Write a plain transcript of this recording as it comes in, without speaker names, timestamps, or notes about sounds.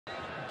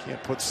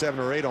Can't put 7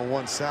 or 8 on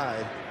one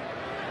side.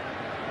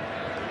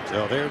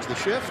 So there's the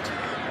shift.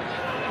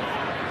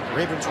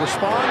 Ravens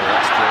respond.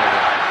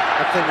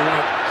 That thing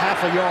went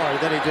half a yard.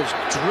 Then he just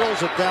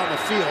drills it down the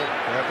field.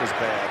 That was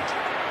bad.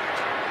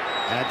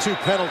 And 2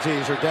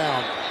 penalties are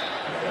down.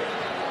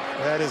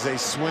 That is a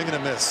swing and a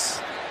miss.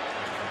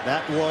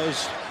 That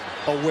was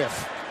a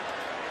whiff.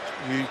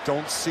 You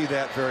don't see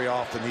that very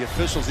often. The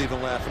official's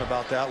even laughing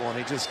about that one.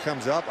 He just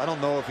comes up. I don't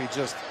know if he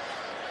just.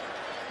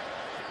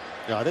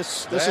 Yeah,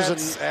 this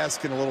is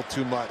asking a little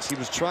too much. He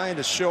was trying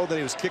to show that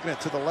he was kicking it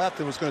to the left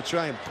and was going to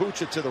try and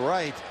pooch it to the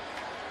right.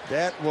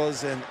 That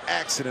was an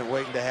accident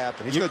waiting to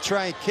happen. He's going to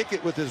try and kick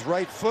it with his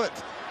right foot.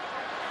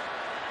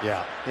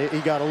 Yeah, he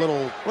got a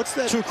little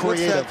too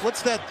creative.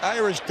 What's that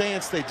Irish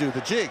dance they do?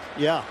 The jig.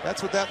 Yeah.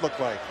 That's what that looked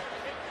like.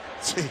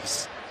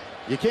 Jeez.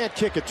 You can't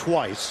kick it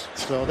twice,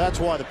 so that's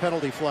why the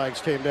penalty flags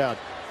came down.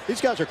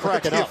 These guys are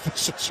cracking up.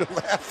 Officials are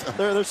laughing.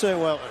 They're saying,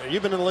 well,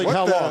 you've been in the league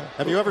how long?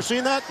 Have you ever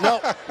seen that? No,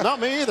 not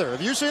me either.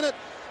 Have you seen it?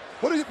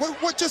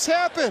 What just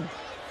happened?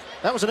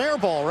 That was an air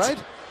ball,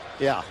 right?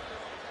 Yeah.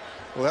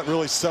 Well, that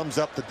really sums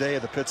up the day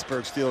of the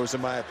Pittsburgh Steelers,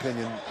 in my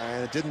opinion.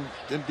 And it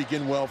didn't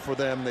begin well for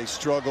them. They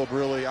struggled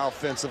really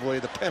offensively.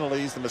 The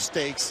penalties, the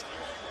mistakes,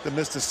 the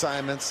missed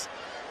assignments.